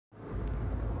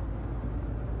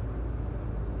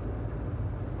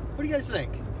What do you guys think?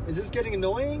 Is this getting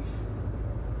annoying?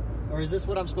 Or is this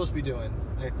what I'm supposed to be doing?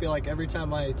 I feel like every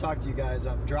time I talk to you guys,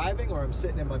 I'm driving or I'm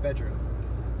sitting in my bedroom.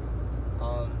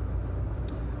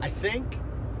 I think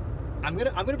I'm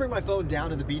gonna bring my phone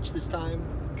down to the beach this time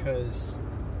because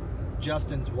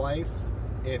Justin's wife,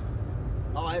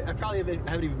 I probably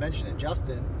haven't even mentioned it.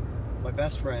 Justin, my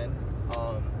best friend, he's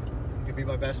gonna be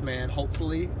my best man.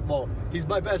 Hopefully, well, he's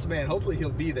my best man. Hopefully, he'll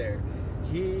be there.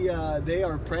 They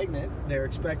are pregnant. They're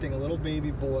expecting a little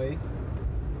baby boy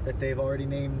that they've already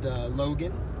named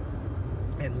Logan,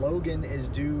 and Logan is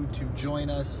due to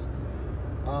join us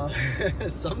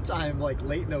sometime like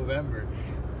late November.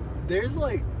 There's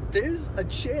a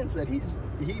chance that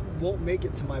he won't make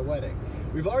it to my wedding.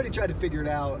 We've already tried to figure it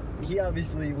out.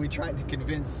 We tried to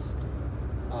convince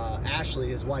Ashley,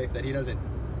 his wife, that he doesn't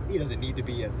need to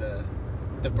be at the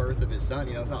birth of his son.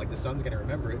 You know, it's not like the son's gonna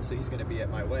remember it, so he's gonna be at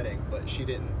my wedding. But she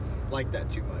didn't like that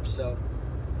too much, so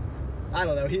I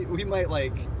don't know. We might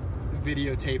like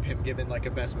videotape him giving like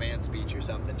a best man speech or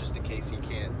something, just in case he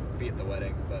can't be at the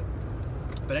wedding.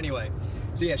 But anyway,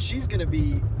 so yeah, she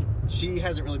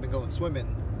hasn't really been going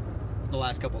swimming the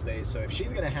last couple of days, so if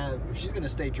she's gonna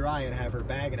stay dry and have her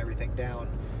bag and everything down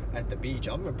at the beach,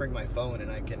 I'm gonna bring my phone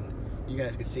and you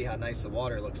guys can see how nice the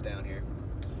water looks down here.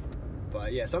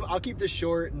 But yeah, so I'll keep this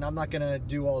short, and I'm not gonna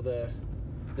do all the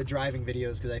driving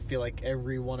videos because I feel like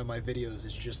every one of my videos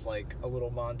is just like a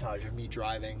little montage of me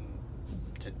driving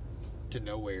to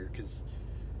nowhere, because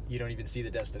you don't even see the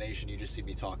destination, you just see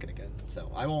me talking again. So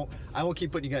I won't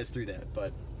keep putting you guys through that,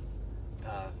 but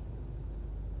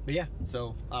yeah,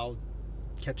 so I'll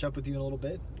catch up with you in a little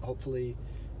bit. Hopefully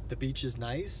the beach is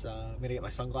nice. I'm gonna get my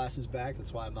sunglasses back.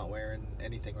 That's why I'm not wearing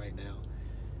anything right now.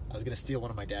 I was gonna steal one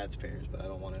of my dad's pairs, but I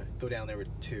don't want to go down there with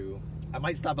two. I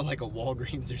might stop at like a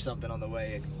Walgreens or something on the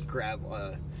way and grab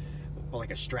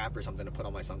like a strap or something to put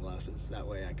on my sunglasses. That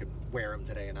way I could wear them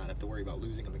today and not have to worry about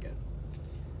losing them again.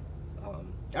 All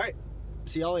right,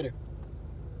 see y'all later.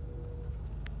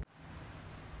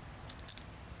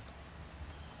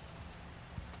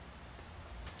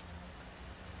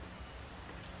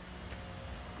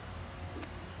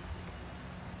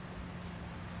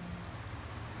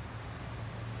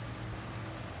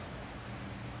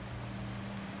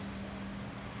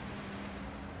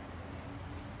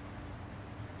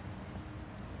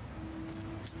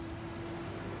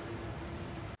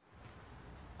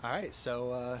 Alright,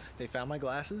 so they found my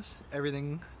glasses.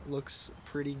 Everything looks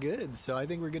pretty good, so I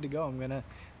think we're good to go.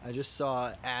 I just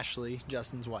saw Ashley,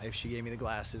 Justin's wife. She gave me the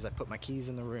glasses. I put my keys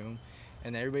in the room,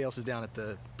 and everybody else is down at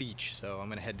the beach, so I'm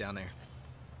gonna head down there.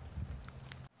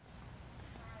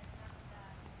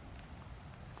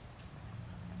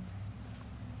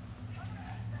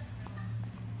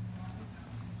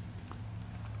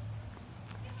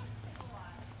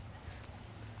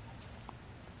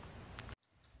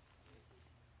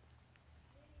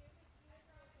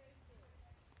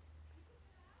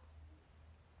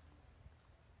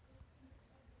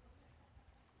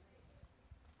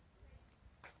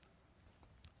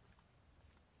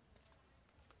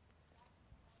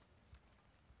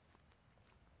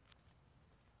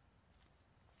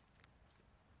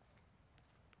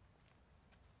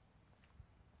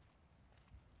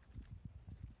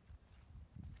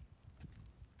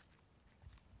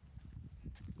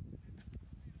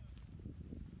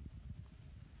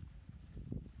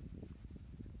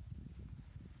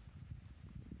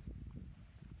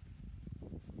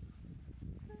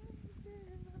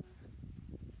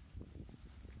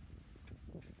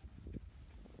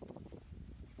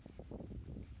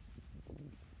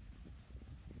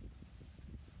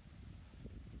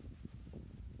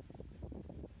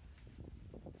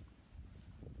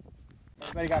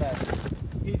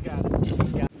 He's got it.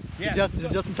 Yeah.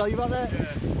 Did Justin tell you about that? Yeah.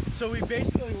 So we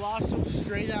basically lost him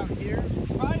straight out here,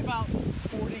 probably about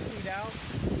 40 feet out.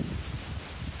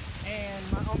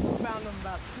 And my uncle found him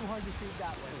about 200 feet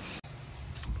that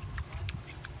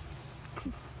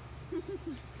way.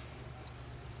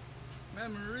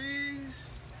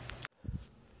 Memories.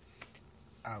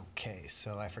 Okay,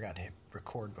 so I forgot to hit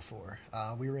record before.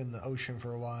 We were in the ocean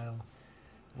for a while.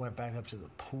 Went back up to the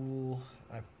pool.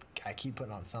 I keep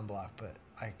putting on sunblock, but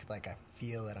I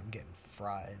feel that I'm getting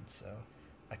fried, so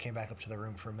I came back up to the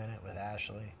room for a minute with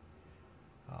Ashley.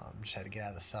 Just had to get out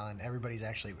of the sun. Everybody's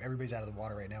out of the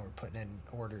water right now. We're putting in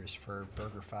orders for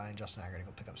BurgerFi, and Justin and I are gonna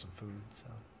go pick up some food. So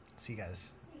see you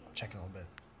guys. Check in a little bit.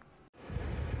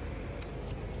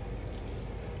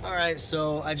 All right,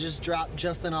 so I just dropped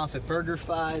Justin off at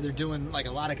BurgerFi. They're doing like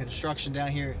a lot of construction down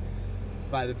here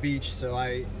by the beach, so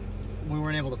we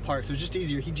weren't able to park, so it was just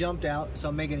easier. He jumped out, so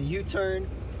I'm making a U-turn.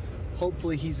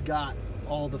 Hopefully he's got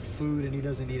all the food and he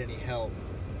doesn't need any help.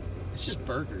 It's just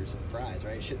burgers and fries,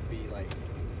 right? It shouldn't be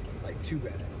like too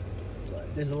bad.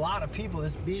 But there's a lot of people.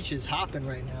 This beach is hopping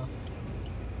right now.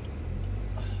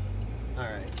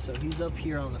 Alright, so he's up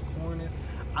here on the corner.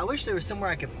 I wish there was somewhere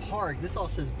I could park. This all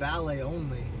says valet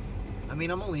only. I mean,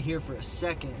 I'm only here for a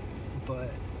second, but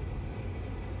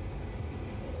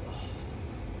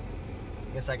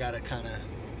I guess I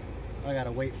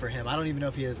gotta wait for him. I don't even know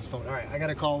if he has his phone. Alright, I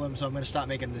gotta call him, so I'm gonna stop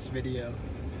making this video.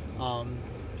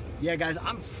 Yeah, guys,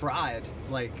 I'm fried.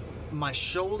 Like, my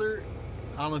shoulder,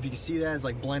 I don't know if you can see that, it's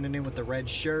like blending in with the red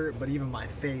shirt, but even my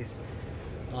face.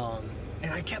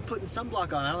 And I kept putting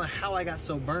sunblock on. I don't know how I got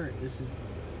so burnt. This is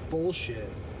bullshit.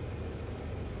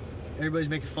 Everybody's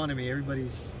making fun of me.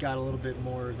 Everybody's got a little bit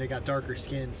more, they got darker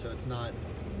skin, so it's not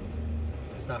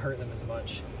hurting them as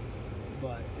much.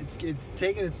 But it's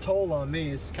taking its toll on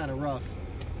me. It's kind of rough.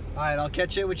 All right, I'll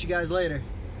catch in with you guys later.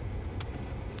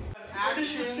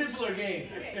 This is a simpler game.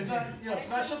 It's not,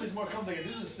 Smash Up is more complicated.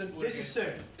 This is a simpler game. This is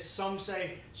simple. Some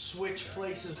say switch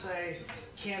places, say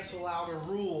cancel out a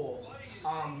rule.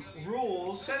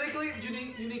 Rules. Technically,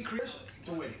 you need creepers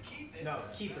to win. No,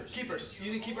 keepers. Keepers.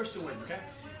 You need keepers to win, okay?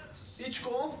 Each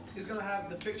goal is gonna have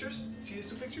the pictures. See these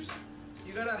two pictures?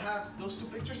 You gotta have those two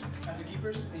pictures as your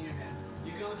keepers in your hand.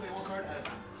 You can only play one card at a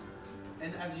time.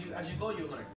 And as you go, you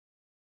learn.